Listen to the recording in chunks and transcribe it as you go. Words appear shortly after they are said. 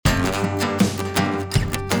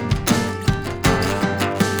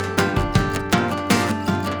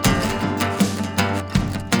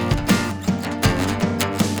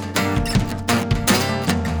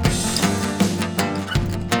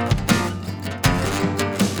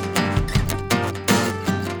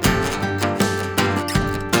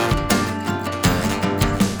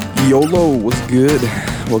YOLO, what's good?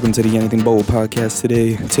 Welcome to the Anything Bold podcast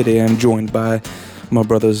today. Today I'm joined by my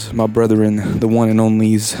brothers, my brethren, the one and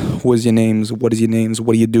onlys. What is your names? What is your names?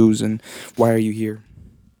 What do you do's? And why are you here?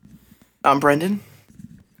 I'm Brendan.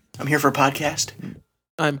 I'm here for a podcast.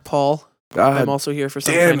 I'm Paul. I'm also here for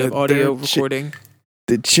some kind of audio recording.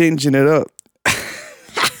 They're changing it up.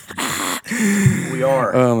 We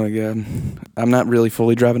are. Oh my god. I'm not really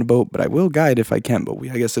fully driving a boat, but I will guide if I can. But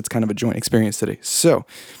I guess it's kind of a joint experience today. So,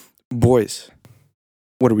 boys,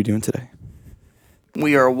 what are we doing today?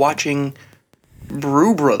 We are watching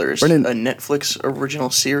Brew Brothers, Brendan, a Netflix original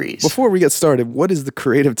series. Before we get started, what is the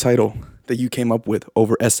creative title that you came up with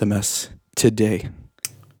over SMS today?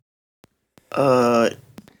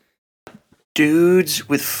 Dudes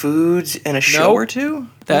with foods and a show or two?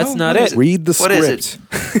 That's not it. Read the What script. is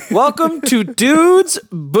it? Welcome to Dudes,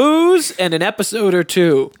 Booze, and an episode or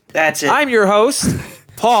two. That's it. I'm your host,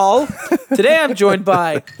 Paul. Today I'm joined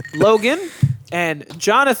by Logan and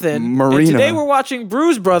Jonathan. Marina. And today we're watching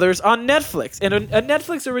Brew Brothers on Netflix, and a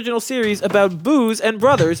Netflix original series about booze and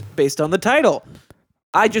brothers based on the title.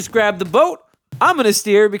 I just grabbed the boat. I'm going to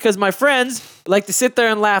steer because my friends like to sit there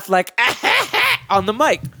and laugh like on the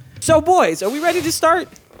mic. So, boys, are we ready to start?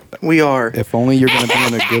 We are. If only you're going to be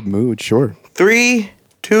in a good mood, sure. 3,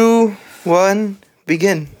 2, 1,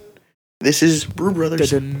 begin. This is Brew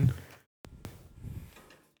Brothers.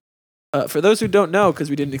 For those who don't know,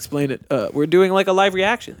 because we didn't explain it, we're doing like a live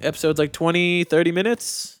reaction. Episode's like 20, 30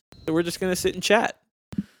 minutes. So we're just going to sit and chat.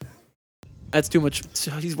 That's too much.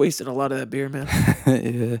 He's wasting a lot of that beer, man.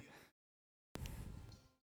 Yeah.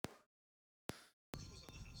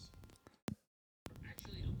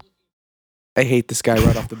 I hate this guy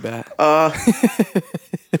right off the bat. I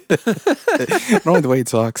don't like the way he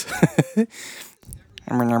talks.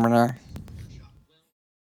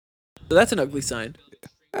 So that's an ugly sign.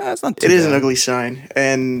 It's not too It is bad. an ugly sign,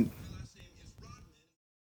 and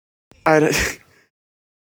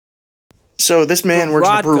so this man works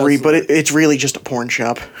at a brewery, but it's really just a porn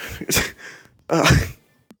shop.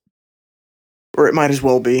 Or it might as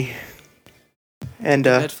well be. And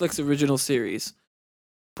Netflix original series.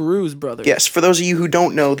 Brew Brothers. yes, for those of you who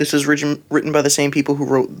don't know, this is written by the same people who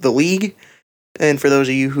wrote The League. And for those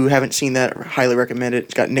of you who haven't seen that, I highly recommend it.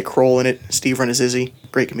 It's got Nick Kroll in it, Steve Renazizi,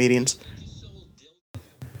 great comedians.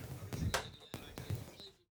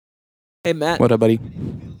 Hey, Matt. What up, buddy?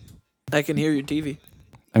 I can hear your TV.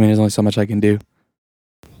 I mean, there's only so much I can do.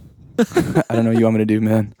 I don't know what you want me to do,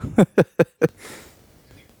 man.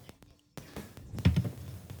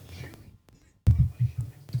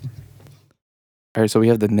 All right, so we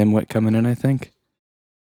have the Nimwit coming in, I think.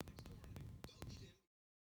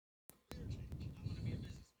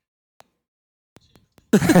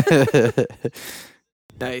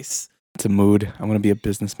 Nice. It's a mood. I want to be a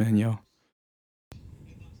businessman, yo.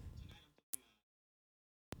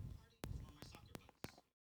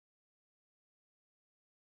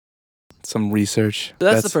 Some research.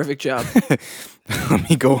 That's the perfect job. Let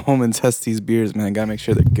me go home and test these beers, man. Gotta make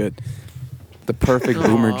sure they're good. The perfect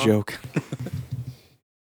boomer Aw. joke.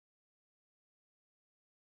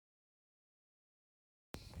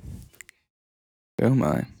 Oh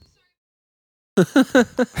my.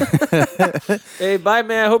 Hey, bye,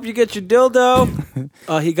 man. I hope you get your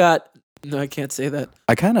dildo. He got... No, I can't say that.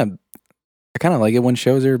 I kind of like it when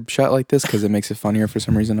shows are shot like this because it makes it funnier for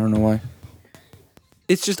some reason. I don't know why.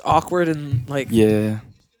 It's just awkward and like... Yeah.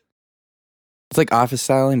 It's like office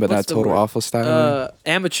styling, but What's not the total word? office styling.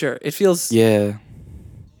 Amateur. It feels Yeah.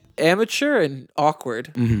 amateur and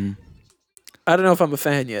awkward. Mm-hmm. I don't know if I'm a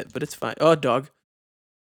fan yet, but it's fine. Oh, dog.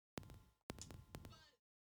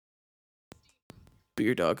 Be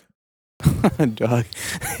your dog. Dog.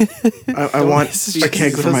 I want a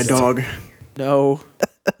keg for my dog. No.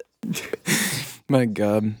 My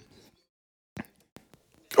God.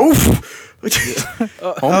 Oof!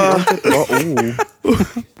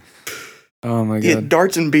 Oh my God. Yeah,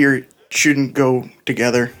 darts and beer shouldn't go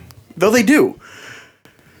together. Though they do.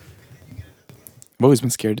 I've always been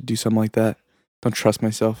scared to do something like that. Don't trust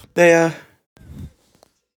myself. They, A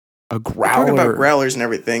talk growler. about growlers and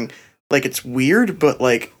everything. Like, it's weird, but,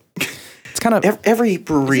 like, It's kind of... every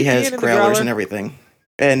brewery Is he has peeing in the growlers growler? and everything.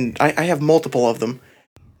 And I have multiple of them.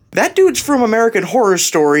 That dude's from American Horror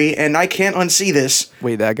Story, and I can't unsee this.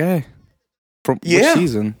 Wait, that guy? From Yeah. which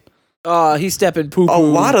season? He's stepping poo-poo. A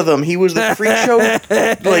lot of them. He was the freak show,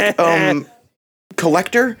 like,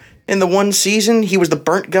 collector in the one season. He was the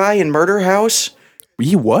burnt guy in Murder House.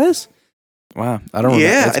 He was? Wow. I don't know.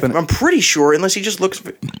 Yeah, I'm pretty sure, unless he just looks...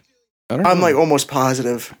 I don't I'm, know. like, almost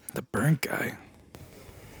positive. The burnt guy.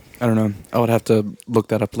 I don't know. I would have to look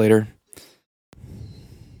that up later.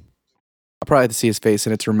 probably have to see his face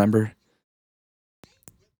in it to remember.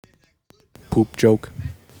 Poop joke.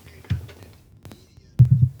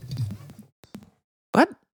 What?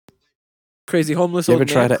 Crazy homeless You old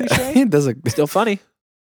ever try man to? cliche? Does a, Still funny. you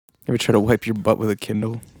ever try to wipe your butt with a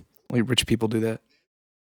Kindle? Only rich people do that.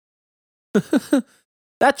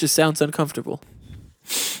 That just sounds uncomfortable.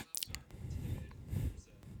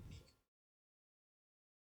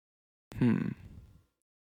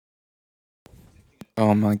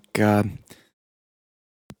 Oh my god.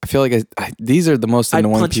 I feel like these are the most I'd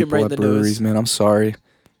annoying punch him people right in at the breweries, nose. man. I'm sorry.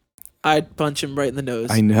 I'd punch him right in the nose.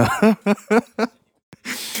 I know.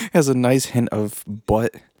 Has a nice hint of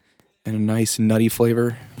butt and a nice nutty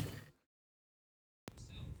flavor.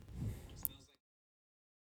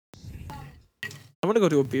 I want to go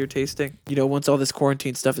to a beer tasting. Once all this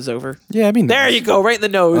quarantine stuff is over. Yeah, I mean. There you go, right in the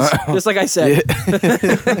nose, just like I said.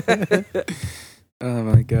 Yeah. Oh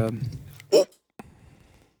my god.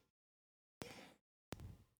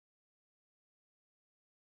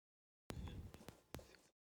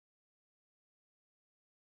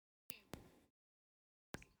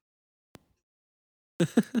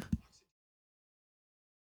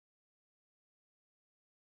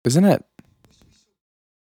 Isn't it?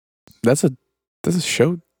 That's a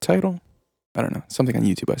show title? I don't know. Something on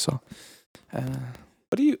YouTube I saw.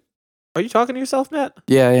 Are you talking to yourself, Matt?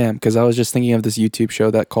 Yeah, I am, because I was just thinking of this YouTube show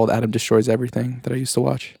that called Adam Destroys Everything that I used to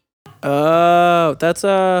watch. Oh, that's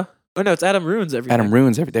oh no, it's Adam Ruins Everything. Adam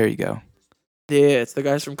Ruins Everything. There you go. Yeah, it's the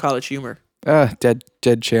guys from College Humor. Dead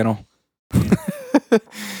channel.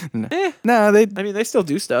 No, They still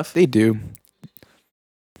do stuff. they do.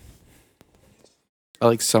 I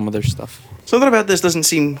like some of their stuff. Something about this doesn't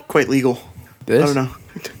seem quite legal. This? I don't know.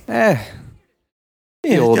 The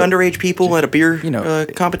Yeah, old- underage people at a beer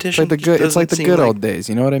it's competition. like the good. It's like the doesn't good seem old days.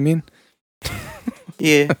 You know what I mean?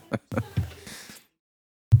 Yeah.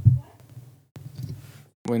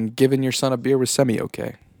 When giving your son a beer was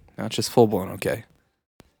semi-okay, not just full-blown okay.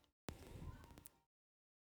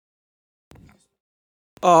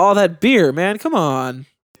 Oh, all that beer, man. Come on.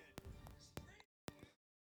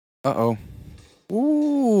 Uh-oh.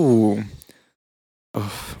 Ooh.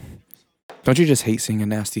 Ugh. Don't you just hate seeing a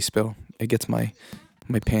nasty spill? It gets my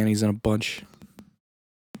panties in a bunch.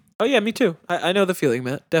 Oh yeah, me too. I know the feeling,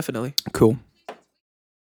 Matt. Definitely. Cool.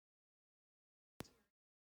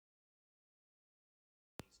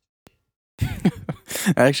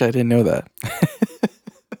 Actually, I didn't know that.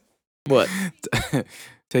 What?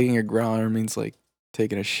 Taking a growler means like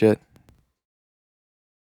taking a shit.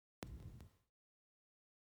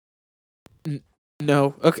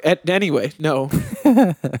 No. Okay. Anyway, no.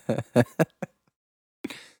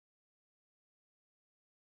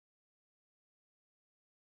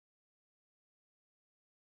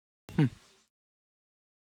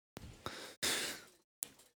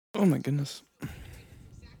 Oh my goodness.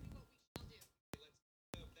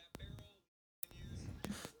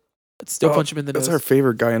 Let's still punch him in the That's nose. our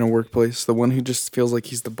favorite guy in a workplace. The one who just feels like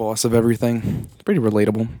he's the boss of everything. Pretty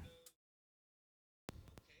relatable.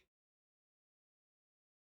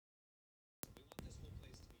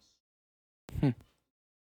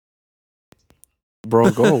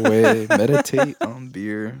 Bro, go away. Meditate on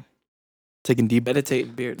beer. Taking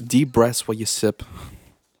Meditating beer. deep breaths while you sip.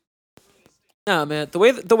 Nah, man. The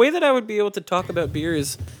way that I would be able to talk about beer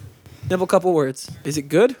is simple couple words. Is it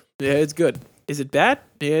good? Yeah, it's good. Is it bad?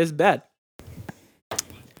 Yeah, it's bad.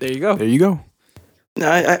 There you go. There you go. No,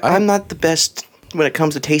 I'm not the best when it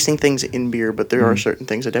comes to tasting things in beer, but there are certain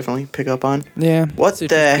things I definitely pick up on. Yeah. What Citrus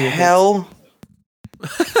the beer hell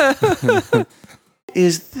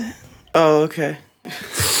is? Oh, okay.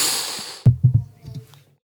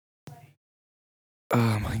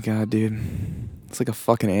 Oh my god, dude. It's like a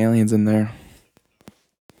fucking alien's in there.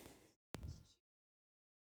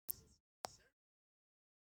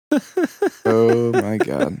 Oh my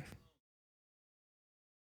god.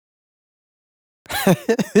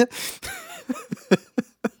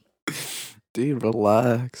 Dude,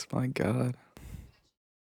 relax. My god.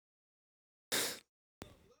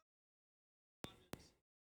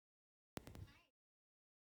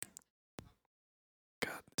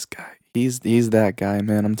 God, this guy. He's that guy,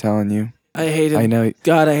 man. I'm telling you. I hate him. I know.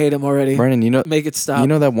 God, I hate him already. Brennan, Make it stop. you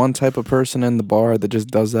know that one type of person in the bar that just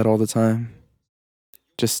does that all the time?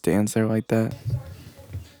 Just stands there like that.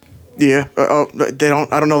 Yeah. They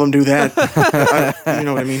don't. I don't know them do that. You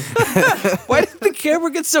know what I mean? Why did the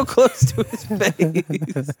camera get so close to his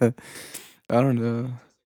face? I don't know.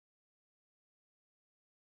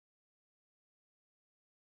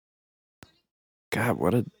 God,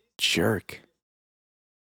 what a jerk.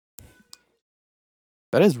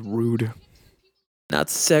 That is rude. Not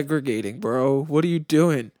segregating, bro. What are you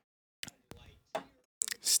doing?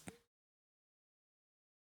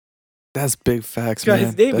 That's big facts, God, man.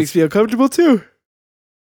 his name makes me uncomfortable too.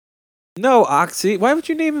 No, Oxy. Why would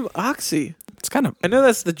you name him Oxy? It's kind of. I know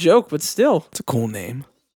that's the joke, but still. It's a cool name.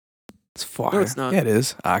 It's fire. No, it's not. Yeah, it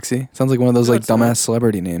is. Oxy. Sounds like one of those No, like it's not. dumbass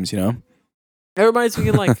celebrity names, you know? That reminds me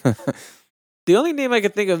of like the only name I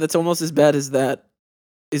could think of that's almost as bad as that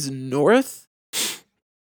is North.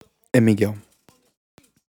 Amigo.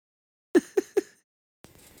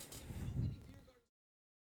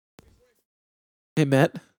 Hey,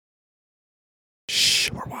 Matt.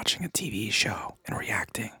 Shh, we're watching a TV show and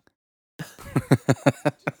reacting.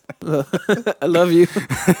 I love you.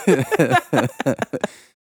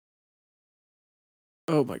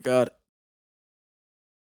 Oh my god.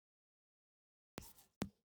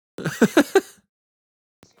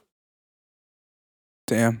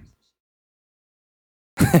 Damn.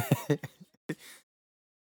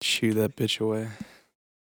 Shoo that bitch away.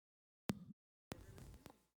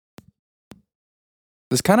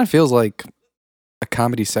 This kind of feels like a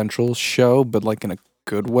Comedy Central show, but like in a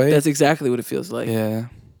good way. That's exactly what it feels like. Yeah.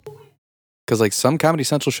 Because like some Comedy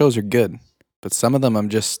Central shows are good, but some of them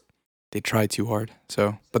they try too hard.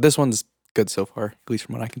 So, but this one's good so far, at least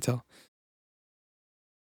from what I can tell.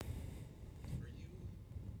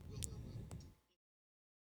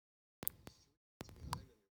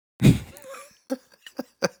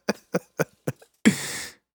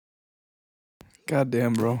 God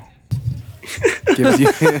damn, bro. Gives you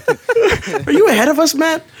Are you ahead of us,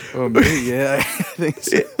 Matt? Oh, me? Yeah, I think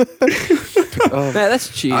so. Matt, that's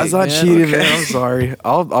cheating. I was not man. cheating, Okay. man. I'm sorry.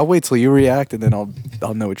 I'll wait till you react, and then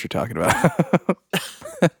I'll know what you're talking about.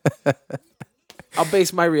 I'll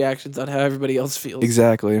base my reactions on how everybody else feels.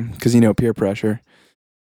 Exactly, because peer pressure.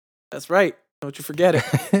 That's right. Don't you forget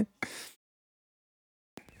it.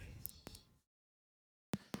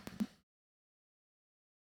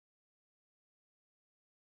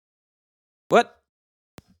 What?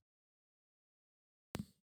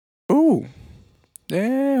 Ooh,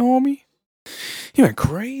 yeah, homie, you went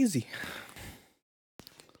crazy.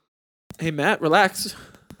 Hey, Matt, relax.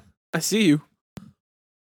 I see you.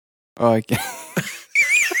 Oh, I can't.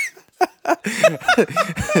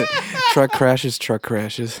 Truck crashes.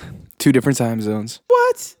 2 different time zones.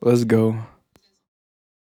 What? Let's go.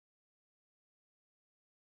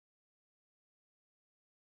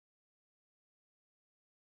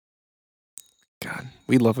 God,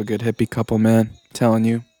 we love a good hippie couple, man. I'm telling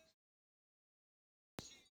you.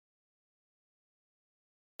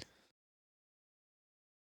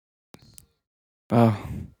 Oh,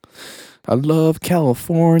 I love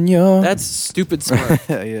California. That's stupid smart.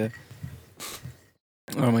 Yeah.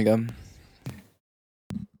 Oh my god.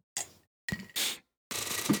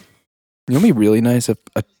 You know what'd be really nice if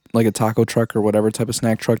like a taco truck or whatever type of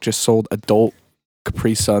snack truck just sold adult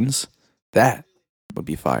Capri Suns? That would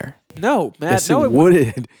be fire. No, Matt. Yes, No, it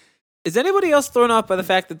would. Is anybody else thrown off by the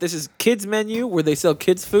fact that this is kids menu where they sell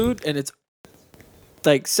kids food and it's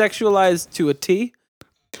like sexualized to a T?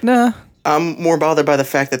 Nah. I'm more bothered by the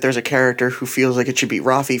fact that there's a character who feels like it should be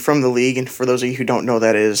Rafi from the league, and for those of you who don't know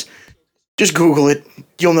that is, just Google it.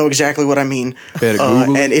 You'll know exactly what I mean. Better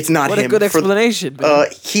Google it. And it's not What him. a good explanation. man.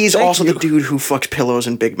 He's Thank also you. the dude who fucks pillows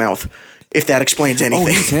in Big Mouth, if that explains Oh, anything.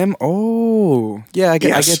 he's him? Oh. Yeah, I get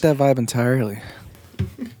Yes. that vibe entirely.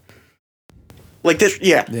 Like this,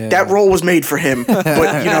 Yeah. that role was made for him.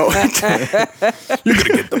 But, You're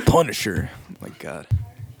gonna get the Punisher. Oh my god.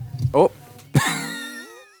 Oh.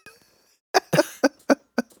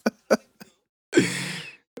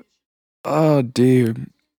 Oh,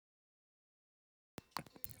 dude.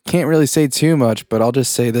 Can't really say too much, but I'll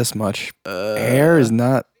just say this much. Hair is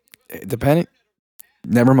not depending.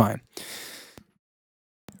 Never mind.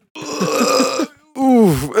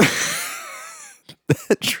 Ooh.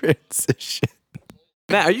 That transition.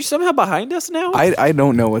 Matt, are you somehow behind us now? I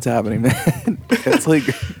don't know what's happening, man. It's like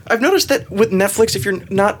I've noticed that with Netflix, if you're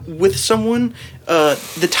not with someone,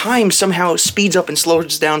 the time somehow speeds up and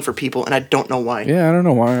slows down for people, and I don't know why. yeah, I don't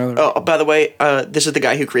know why. Oh, by the way, this is the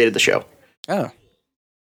guy who created the show. Oh.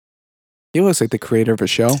 He looks like the creator of a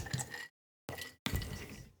show.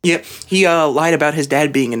 Yeah, he lied about his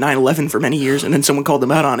dad being in 9/11 for many years, and then someone called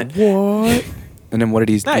him out on it. What? And then what did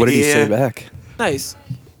he Nice. say Yeah. back? Nice.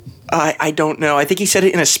 I don't know. I think he said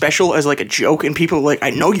it in a special as like a joke, and people were like, I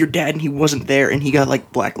know your dad, and he wasn't there, and he got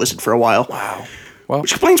like blacklisted for a while. Wow. Well,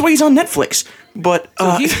 Which explains why he's on Netflix. But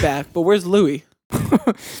So he's back, but where's Louis?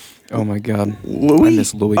 oh my god. Louis? I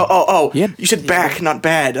miss Louis. Oh. Yeah. You said back, not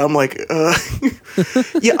bad. I'm like,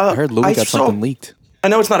 yeah. I heard Louis got something leaked. I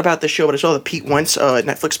know it's not about this show, but I saw the Pete Wentz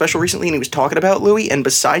Netflix special recently, and he was talking about Louis. And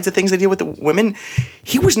besides the things they did with the women,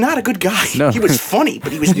 he was not a good guy. No. He was funny,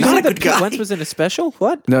 but he was You not said a that good Pete guy. Wentz was in a special?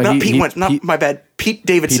 What? No, Not Pete Wentz. Not my bad. Pete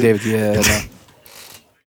Davidson. Pete Davidson, yeah.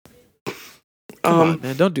 No. Come on,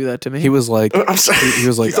 man, don't do that to me. He was like, I'm sorry. He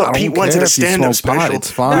was like, You thought I don't Pete care Wentz had a if you stand-up smoke pot, special.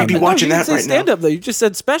 it's fine. We'd be watching you that didn't right say now. stand-up, though. You just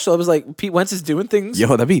said special. I was like, Pete Wentz is doing things. Yo,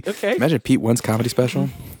 that'd be Okay. Imagine Pete Wentz comedy special.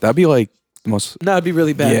 That'd be like the most. No, it'd be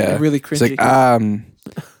really bad. Yeah, It'd be really It's cringy. like,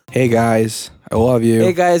 hey guys, I love you.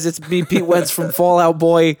 Hey guys, it's me, Pete Wentz from Fallout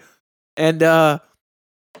Boy, and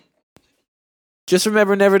just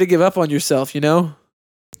remember never to give up on yourself. You know.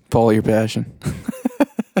 Follow your passion.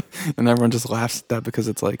 And everyone just laughs at that because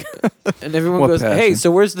it's like, And everyone What goes, "Hey, passion?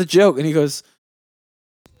 so where's the joke?" And he goes,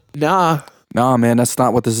 "Nah, nah, man, that's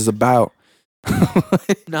not what this is about.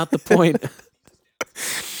 not the point."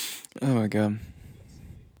 Oh my god.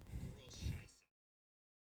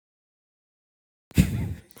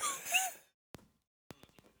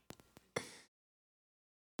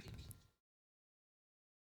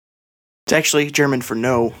 It's actually German for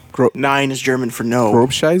no. Gro- 9 is German for no.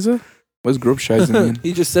 Grobscheise? What does Grobscheise mean?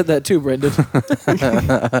 He just said that too, Brendan.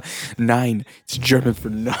 9. It's German for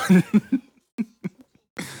none.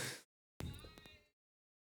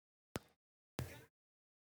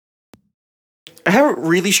 I have a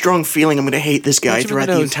really strong feeling I'm going to hate this guy Punch him in throughout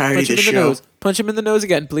the the nose. entirety Punch of him this in the show. nose. Punch him in the nose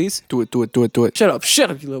again, please. Do it. Shut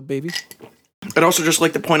up, you little baby. I'd also just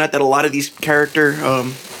like to point out that a lot of these character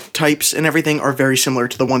types and everything are very similar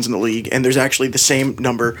to the ones in the league, and there's actually the same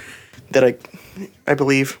number that I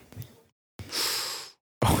believe.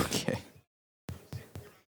 Okay.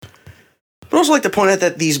 But also like to point out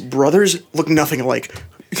that these brothers look nothing alike.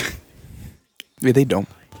 Yeah, they don't.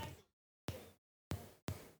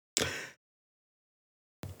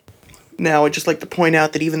 Now, I'd just like to point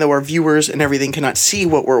out that even though our viewers and everything cannot see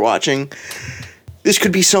what we're watching, this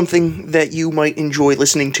could be something that you might enjoy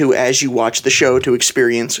listening to as you watch the show to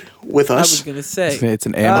experience with I was us. gonna say It's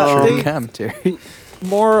an amateur they- commentary.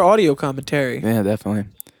 more audio commentary. Yeah, definitely.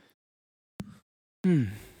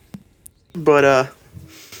 But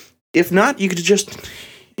if not, you could just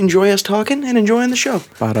enjoy us talking and enjoying the show.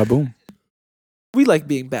 Bada boom. We like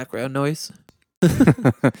being background noise.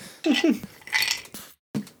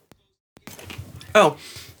 Oh,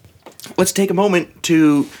 let's take a moment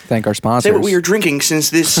to Thank our sponsors. say what we are drinking, since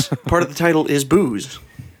this part of the title is booze.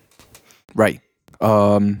 Right.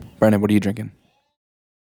 Brandon, what are you drinking?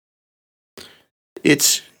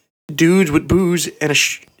 It's dudes with booze and a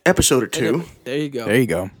episode or two. There you go. There you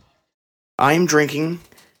go. I am drinking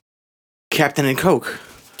Captain and Coke.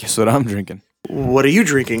 Guess what I'm drinking? What are you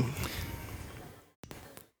drinking?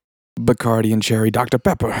 Bacardi and cherry Dr.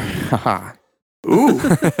 Pepper. Haha. Ooh.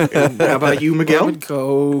 And how about you, Rum Miguel? and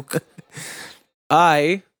Coke.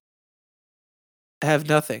 I have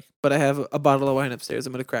nothing, but I have a bottle of wine upstairs.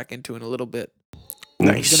 I'm gonna crack into in a little bit. I was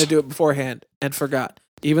Nice. gonna do it beforehand and forgot,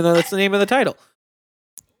 even though that's the name of the title.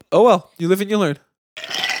 Oh well, you live and you learn.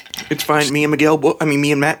 It's fine. Me and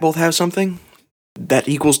me and Matt both have something. That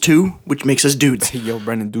equals 2, which makes us dudes. Yo,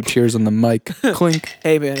 Brendan, do cheers on the mic. Clink.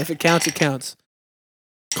 Hey man, if it counts, it counts.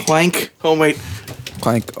 Clank. Oh, wait.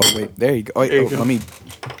 Clank. Oh, wait. There you go. Wait, There you go.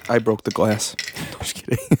 I broke the glass. Just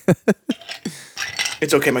kidding.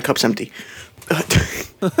 It's okay. My cup's empty.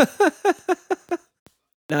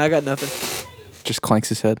 Nah, I got nothing. Just clanks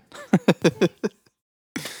his head.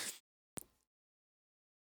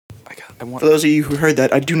 For those of you who heard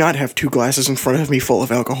that, I do not have 2 glasses in front of me full of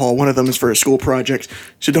alcohol. One of them is for a school project,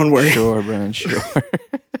 so don't worry. Sure, Brendan, sure.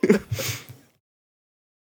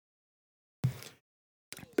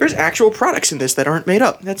 There's actual products in this that aren't made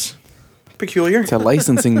up. That's peculiar. It's a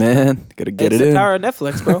licensing, man. Gotta get It's it the in. power of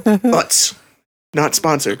Netflix, bro. Utz. Not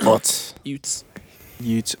sponsored. Uts. Utes.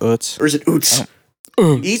 Uts. Uts. Or is it Oots?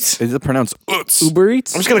 Uts. Eats? Is it pronounced Uts? Uber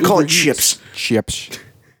Eats. I'm just going to call Uber it Eats. chips. Chips.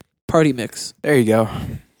 Party mix. There you go.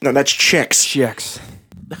 No, that's Chex. Checks.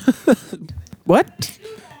 What?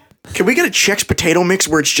 Can we get a Chex potato mix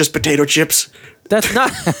where it's just potato chips? That's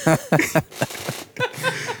not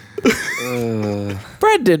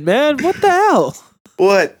Brendan, man. What the hell?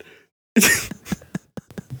 What?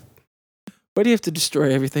 Why do you have to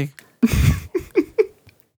destroy everything?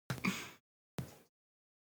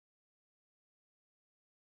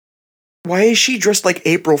 Why is she dressed like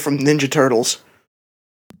April from Ninja Turtles?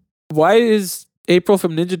 Why does April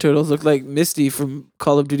from Ninja Turtles look like Misty from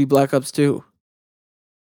Call of Duty Black Ops 2?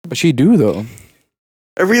 But she do, though.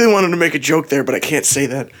 I really wanted to make a joke there, but I can't say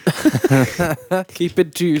that. Keep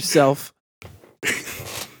it to yourself.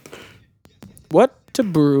 What to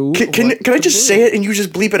brew? Can I just say it and you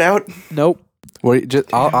just bleep it out? Nope. Wait,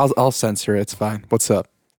 just, I'll censor it. It's fine. What's up?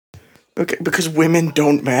 Okay, because women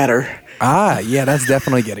don't matter. Ah, yeah, that's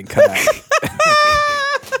definitely getting cut out.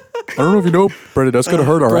 I don't know if you know, Brendan, that's gonna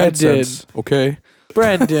hurt our Brendan. AdSense. Okay.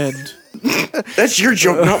 Brendan. That's your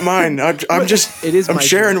joke, not mine. I'm just. It is I'm my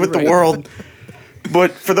sharing joke, with the you're right. world.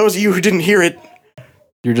 But for those of you who didn't hear it,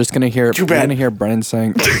 You're just gonna hear. Too You're bad. gonna hear Brennan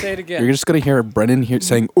saying. Say it again. You're just gonna hear Brennan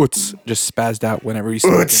saying "uts" just spazzed out whenever he's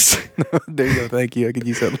talking. Oots. There you go. Thank you. I could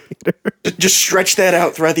use that later. Just stretch that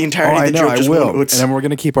out throughout the Oh, entirety I of the know. joke. I Just will. one And oots. then we're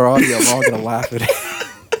gonna keep our audio. We're all gonna laugh at it.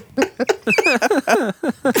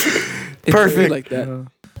 It's really Perfect. like that.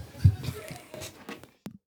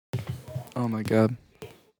 Oh my god.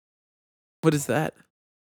 What is that?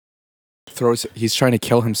 He's trying to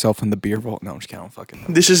kill himself in the beer vault. No, I'm just kidding. I don't fucking know.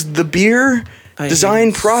 This is the beer I hate design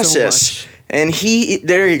it so process. much. And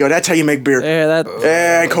there you go. That's how you make beer. There,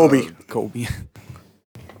 that. Kobe. Kobe.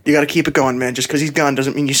 You gotta keep it going, man. Just because he's gone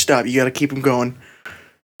doesn't mean you stop. You gotta keep him going.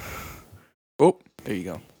 Oh, there you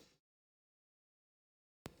go.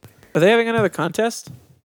 Are they having another contest?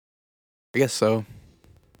 I guess so.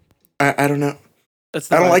 I don't know. That's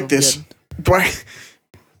the I don't vibe like I'm this. getting. Why?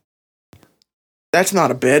 That's not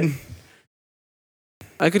a bed.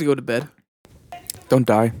 I could go to bed. Don't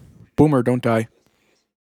die, Boomer. Don't die.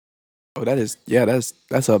 Oh, that's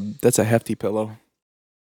a hefty pillow.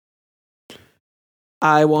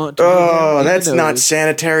 I want to. Oh, hear that's the not nose.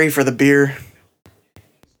 sanitary for the beer.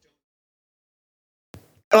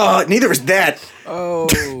 Oh, neither is that. Oh.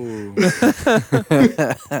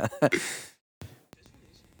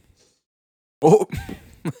 Oh.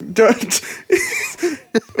 Don't-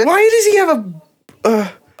 Why does he have a?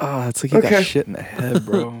 Oh, it's like you Okay. got shit in the head,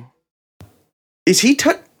 bro. Is he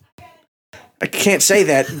I can't say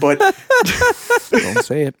that, but Don't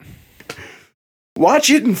say it. watch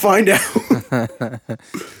it and find out.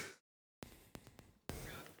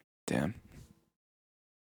 Damn.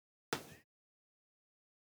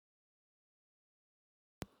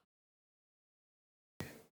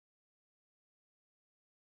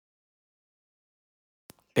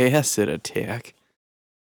 Acid attack.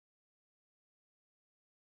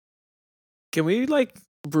 Can we like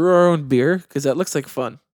brew our own beer? Because that looks like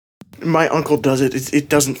fun. My uncle does it. It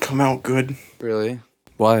doesn't come out good. Really?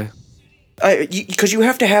 Why? Because you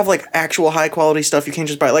have to have like actual high quality stuff. You can't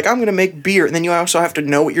just buy like I'm gonna make beer, and then you also have to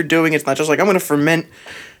know what you're doing. It's not just like I'm gonna ferment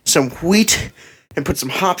some wheat and put some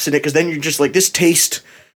hops in it, because then you're just like this tastes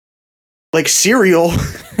like cereal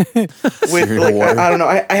with Cereal like water. I don't know.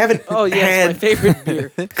 I haven't Oh yeah, had. it's my favorite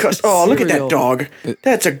beer. Oh, look at Cereal. that dog.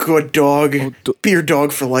 That's a good dog. Beer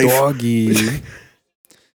dog for life. Doggy.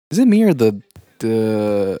 Is it me or the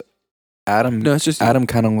Adam? No, it's just Adam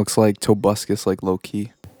kind of looks like Tobuscus, like low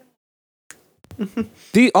key.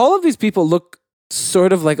 all of these people look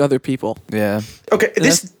sort of like other people. Yeah. Okay,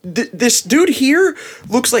 this dude here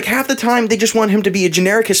looks like half the time they just want him to be a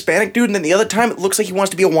generic Hispanic dude, and then the other time it looks like he wants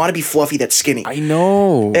to be a wannabe Fluffy that's skinny. I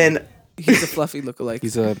know. And He's a fluffy lookalike.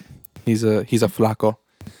 he's a flaco.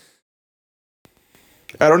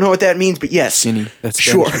 I don't know what that means, but yes. Skinny. That's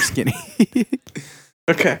Sure. Spanish for skinny.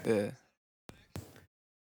 Okay. Yeah.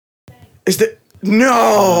 Is that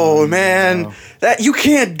no, man? no. That you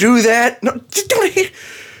can't do that. No, just don't.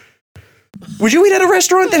 Would you eat at a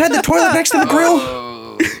restaurant that had the toilet next to the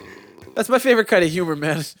grill? That's my favorite kind of humor,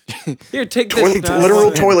 man. Here, take Toilet- this. now. literal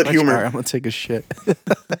toilet Alright, humor. I'm gonna take a shit.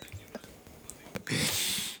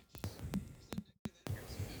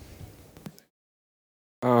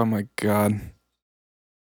 Oh my god.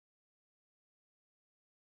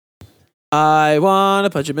 I want to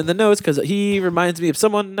punch him in the nose because he reminds me of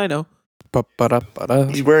someone I know. Ba-ba-da-ba-da.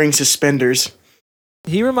 He's wearing suspenders.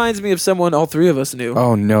 He reminds me of someone all three of us knew.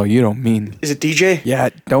 Oh no, you don't mean. Is it DJ? Yeah,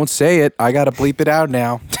 don't say it. I gotta bleep it out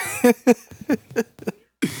now.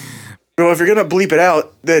 Well, if you're gonna bleep it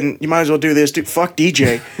out, then you might as well do this. Dude, fuck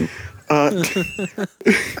DJ.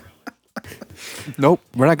 Nope,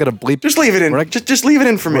 we're not gonna bleep. Just leave it in. We're not- Just leave it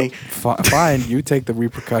in for me. Fine, you take the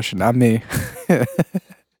repercussion, not me.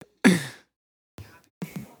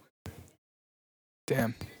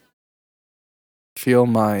 Damn. Feel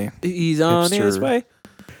my. He's on his Hipster. way.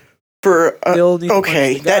 For Still need to punch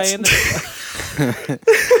okay, the guy that's. in the-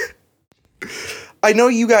 I know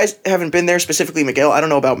you guys haven't been there specifically, Miguel. I don't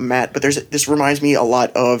know about Matt, but this reminds me a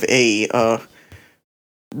lot of a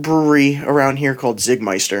brewery around here called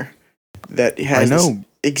Zigmeister that has this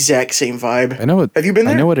exact same vibe. I know it. Have you been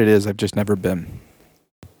there? I know what it is. I've just never been.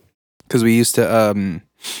 Because we used to.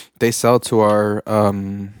 They sell to our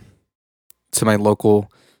to my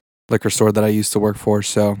local liquor store that I used to work for.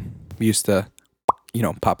 So we used to,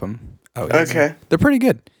 pop them out. Okay. They're pretty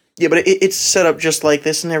good. Yeah, but it's set up just like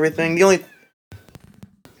this and everything. The only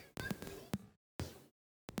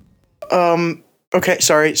okay,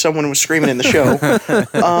 sorry, someone was screaming in the show.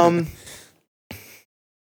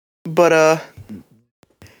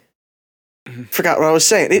 Forgot what I was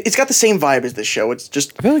saying. It's got the same vibe as this show. It's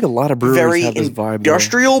just I feel like a lot of breweries very have this vibe. though.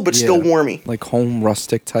 industrial, but still warmy. Like home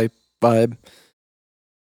rustic type vibe.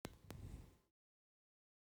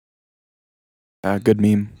 Good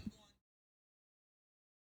meme.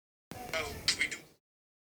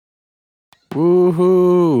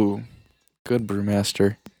 Woohoo! Good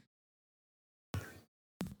brewmaster.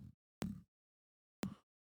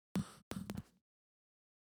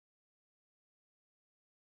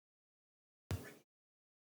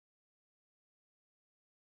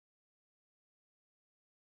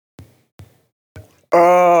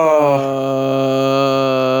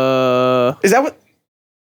 Oh. Is that what?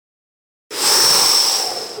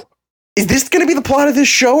 Is this going to be the plot of this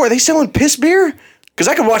show? Are they selling piss beer? Because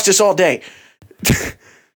I could watch this all day.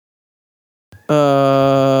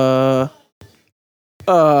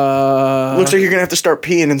 Looks like you're going to have to start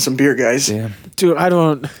peeing in some beer, guys. Damn. Dude, I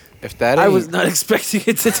don't. If that I ain't- was not expecting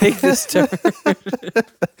it to take this turn.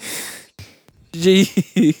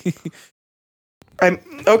 Gee.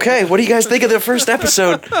 Okay, what do you guys think of the first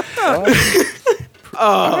episode?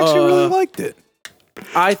 I actually really liked it.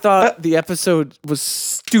 I thought the episode was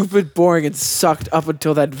stupid, boring, and sucked up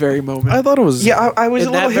until that very moment. I thought it was. Yeah, I was In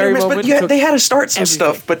a little that hit or very miss, but moment, yeah, took they had to start some everything.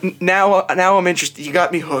 stuff. But now I'm interested. You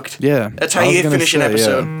got me hooked. Yeah. That's how I was you gonna finish an say,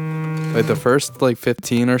 episode. Yeah. Like the first like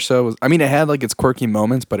 15 or so was. I mean, it had like its quirky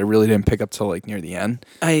moments, but it really didn't pick up till like near the end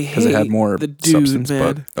I because it had hate more the dude, substance.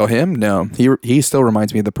 man. But him? No, he still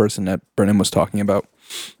reminds me of the person that Brennan was talking about.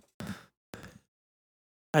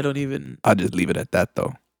 I don't even. I'll just leave it at that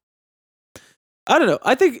though. I don't know.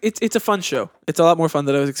 I think it's a fun show. It's a lot more fun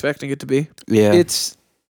than I was expecting it to be. Yeah. It's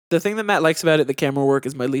the thing that Matt likes about it. The camera work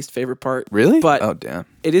is my least favorite part. Really? But oh damn.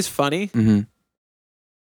 it is funny, Mm-hmm.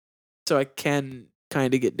 so I can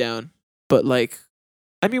kind of get down. But like,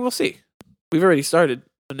 I mean, we'll see. We've already started,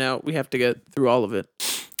 so now we have to get through all of it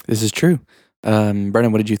This is true.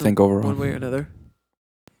 Brennan, what did you think overall? one way or another.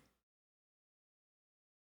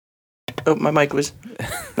 Oh, my mic was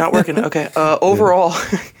not working. Okay. Overall,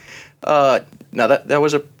 no, that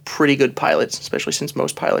was a pretty good pilot, especially since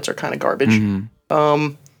most pilots are kind of garbage.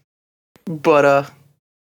 Mhm. But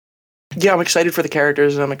yeah, I'm excited for the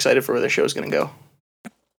characters, and I'm excited for where the show's gonna go.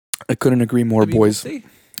 I couldn't agree more, I mean, we'll boys. see.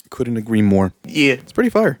 Couldn't agree more. Yeah. It's pretty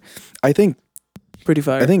fire. I think Pretty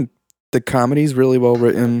fire. I think the comedy's really well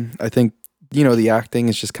written. I think, the acting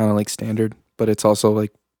is just kind of like standard, but it's also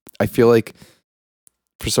like, I feel like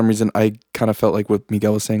for some reason I kind of felt like what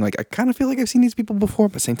Miguel was saying, like I kind of feel like I've seen these people before,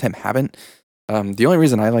 but at the same time haven't. The only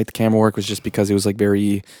reason I liked the camera work was just because it was like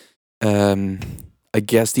very, I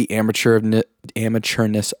guess the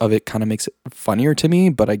amateurness of it kind of makes it funnier to me,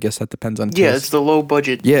 but I guess that depends on Yeah, taste. it's the low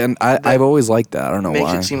budget. Yeah, and I've always liked that. I don't know Makes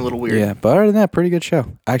why. it seem a little weird. Yeah, but other than that, pretty good show.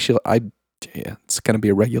 Actually, it's gonna be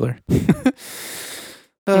a regular.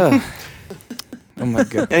 Oh my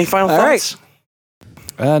god. Any final All right. thoughts?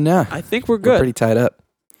 No, I think we're we're good. pretty tied up.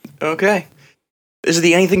 Okay. This is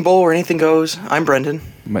the Anything Bowl where anything goes. I'm Brendan.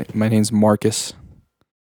 My name's Marcus.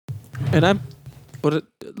 And I'm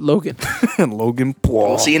Logan. Logan Paul.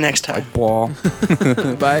 We'll see you next time. Paul.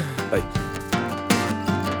 Bye. Bye.